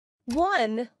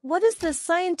1. What is the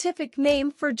scientific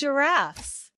name for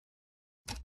giraffes?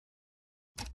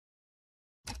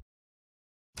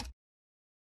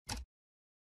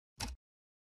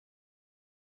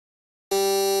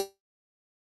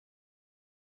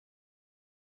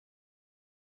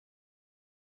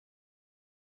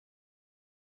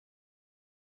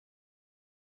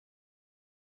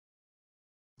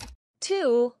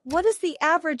 Two. What is the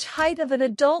average height of an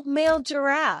adult male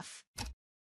giraffe?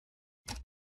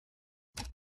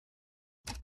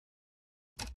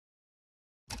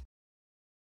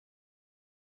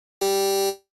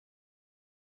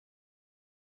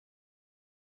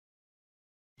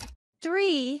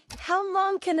 Three. How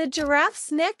long can a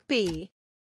giraffe's neck be?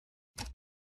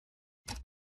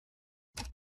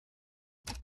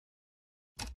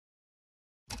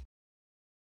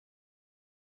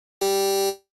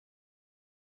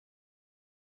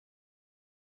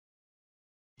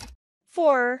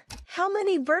 Four. How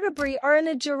many vertebrae are in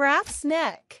a giraffe's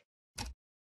neck?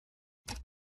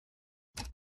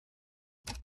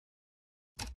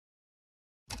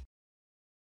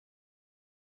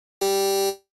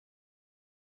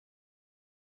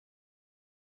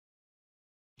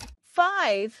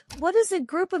 Five. What is a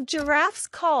group of giraffes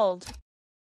called?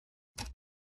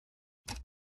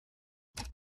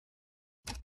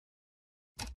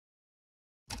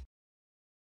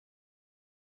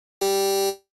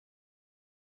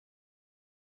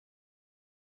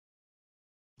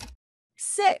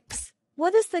 Six.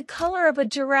 What is the color of a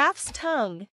giraffe's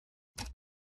tongue?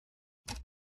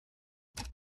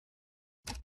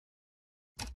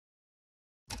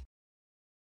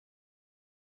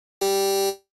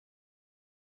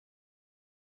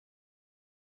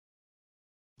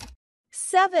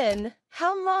 Seven.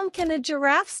 How long can a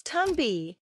giraffe's tongue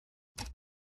be?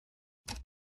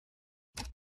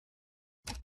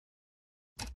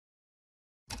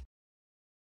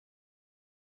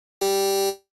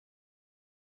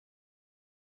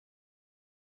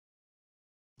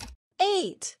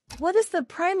 Eight. What is the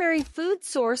primary food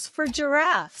source for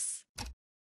giraffes?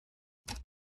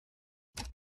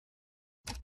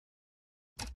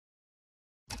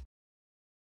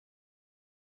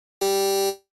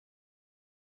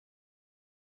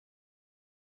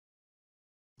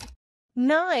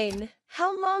 Nine.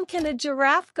 How long can a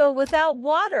giraffe go without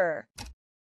water?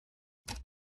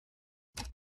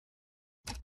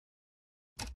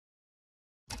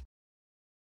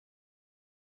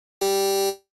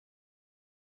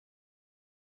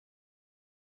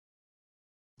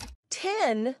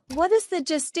 Ten. What is the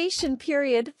gestation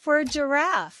period for a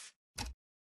giraffe?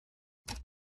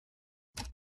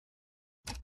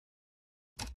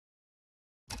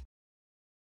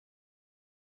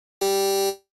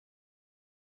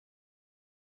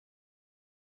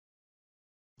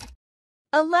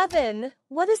 Eleven.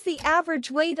 What is the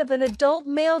average weight of an adult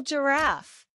male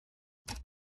giraffe?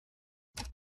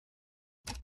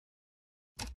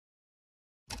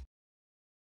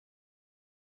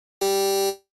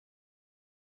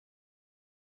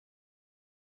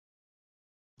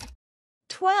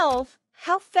 Twelve.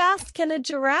 How fast can a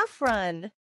giraffe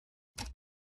run?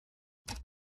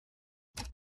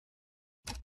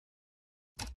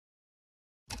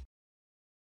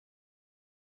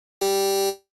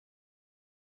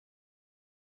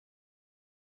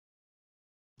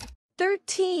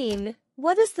 Thirteen.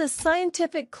 What is the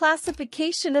scientific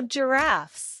classification of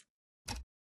giraffes?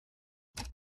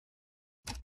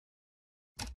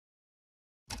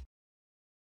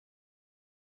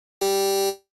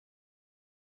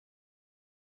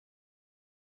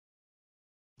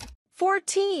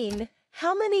 Fourteen.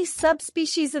 How many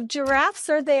subspecies of giraffes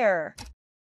are there?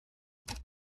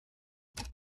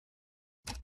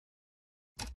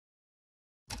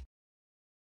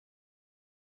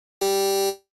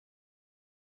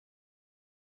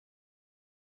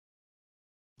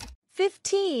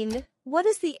 Fifteen. What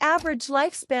is the average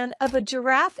lifespan of a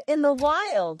giraffe in the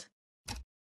wild?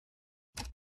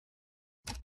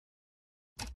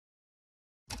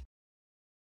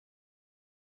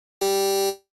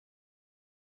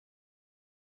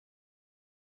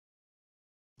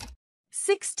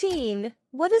 Sixteen.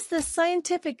 What is the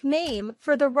scientific name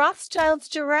for the Rothschild's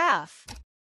giraffe?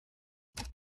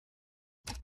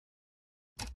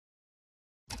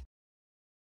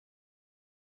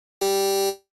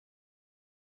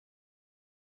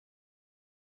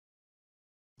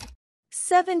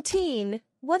 Seventeen.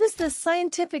 What is the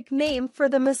scientific name for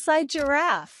the Maasai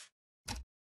giraffe?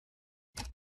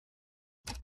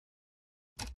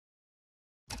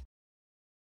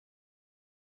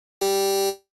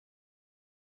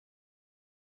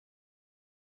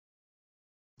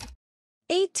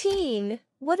 Eighteen.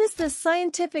 what is the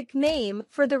scientific name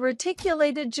for the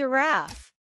reticulated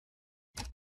giraffe?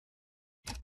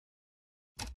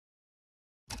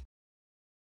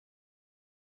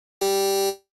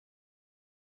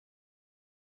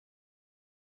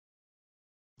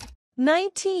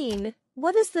 "19.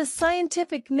 What is the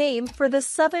scientific name for the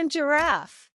southern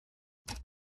giraffe?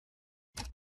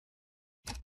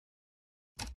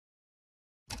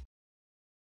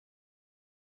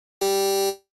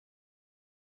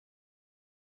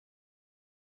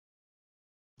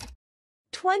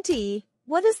 "20.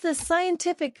 What is the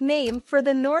scientific name for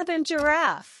the northern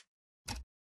giraffe?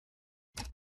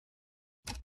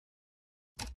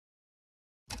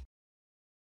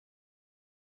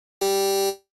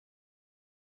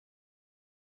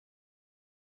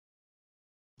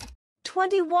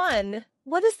 "21.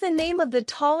 What is the name of the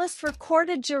tallest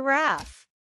recorded giraffe?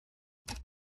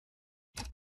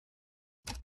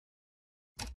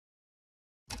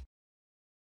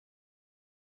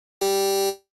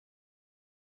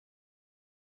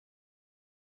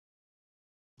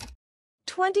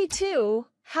 "22.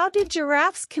 How do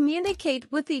giraffes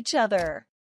communicate with each other?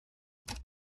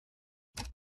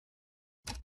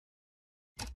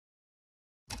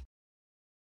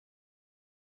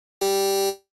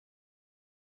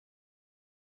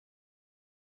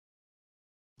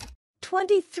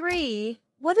 "23.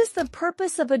 What is the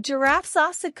purpose of a giraffe's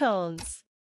ossicones?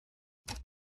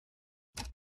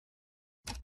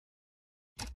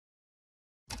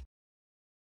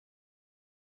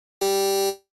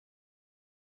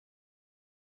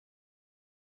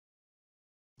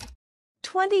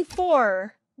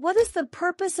 "24. What is the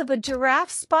purpose of a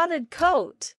giraffe's spotted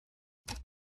coat?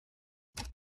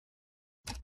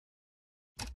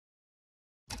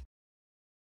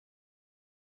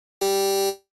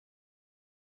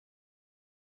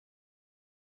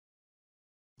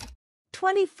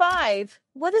 "25.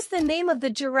 What is the name of the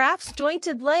giraffe's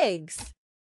jointed legs?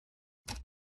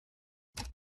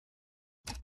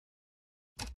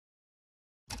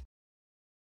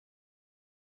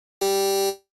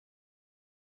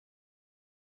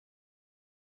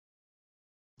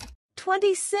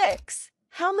 "26.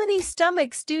 How many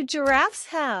stomachs do giraffes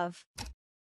have?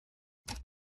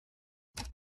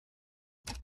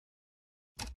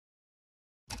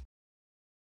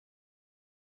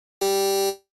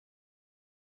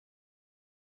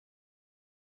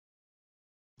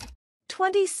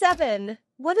 "27.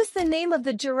 What is the name of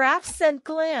the giraffe's scent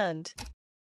gland?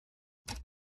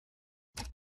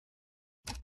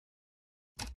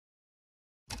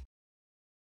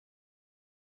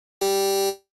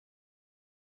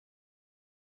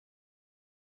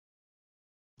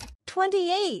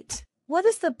 "28. What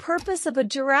is the purpose of a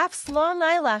giraffe's long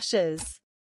eyelashes?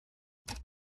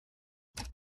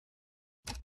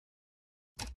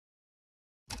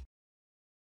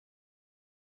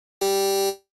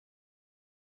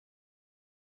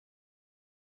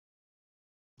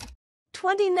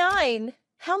 "29.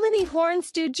 How many horns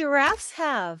do giraffes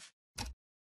have?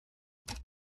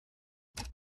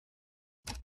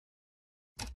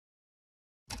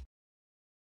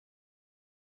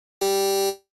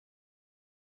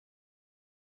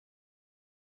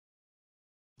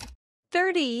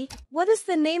 "30. What is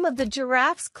the name of the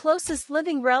giraffe's closest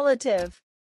living relative?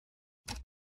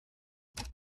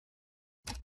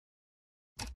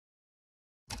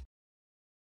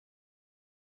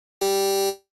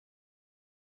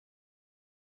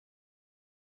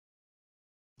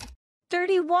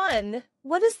 "31.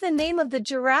 What is the name of the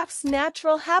giraffe's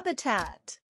natural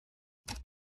habitat?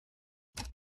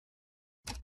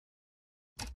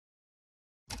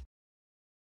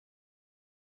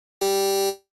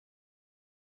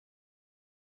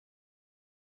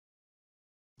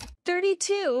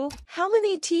 "32. How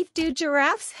many teeth do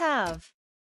giraffes have?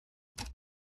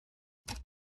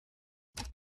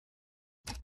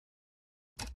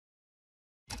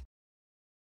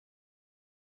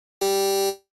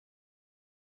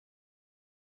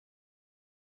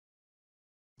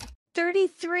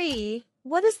 "33.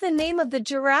 What is the name of the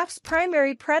giraffe's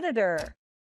primary predator?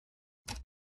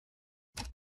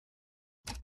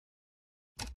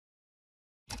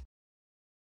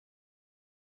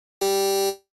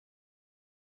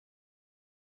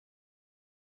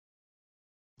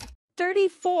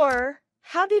 "34.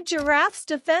 How do giraffes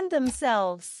defend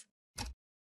themselves?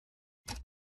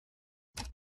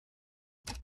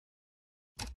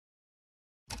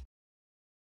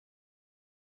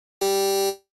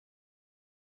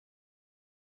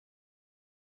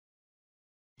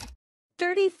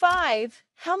 "35.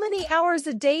 How many hours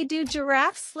a day do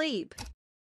giraffes sleep?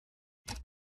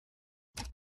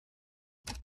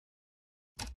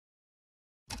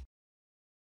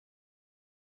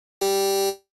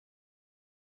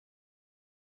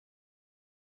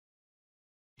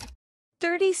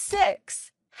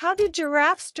 36. How do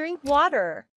giraffes drink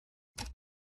water?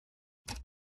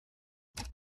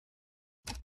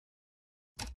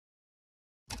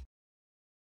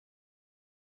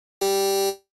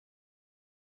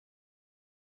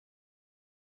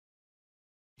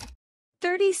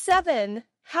 37.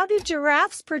 How do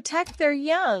giraffes protect their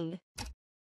young?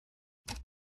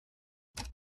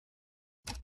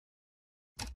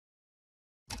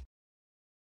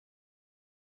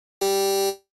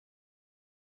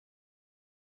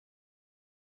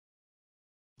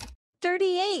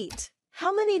 38.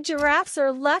 How many giraffes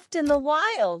are left in the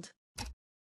wild?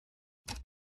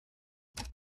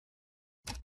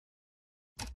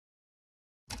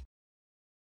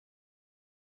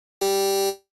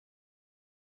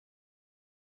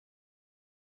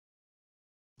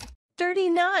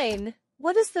 39.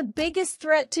 What is the biggest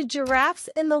threat to giraffes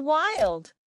in the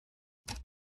wild?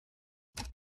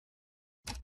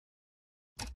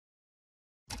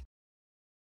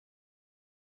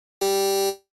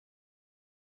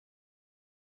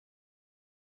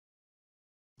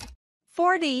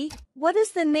 40. What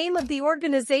is the name of the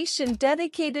organization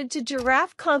dedicated to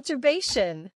giraffe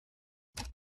conservation?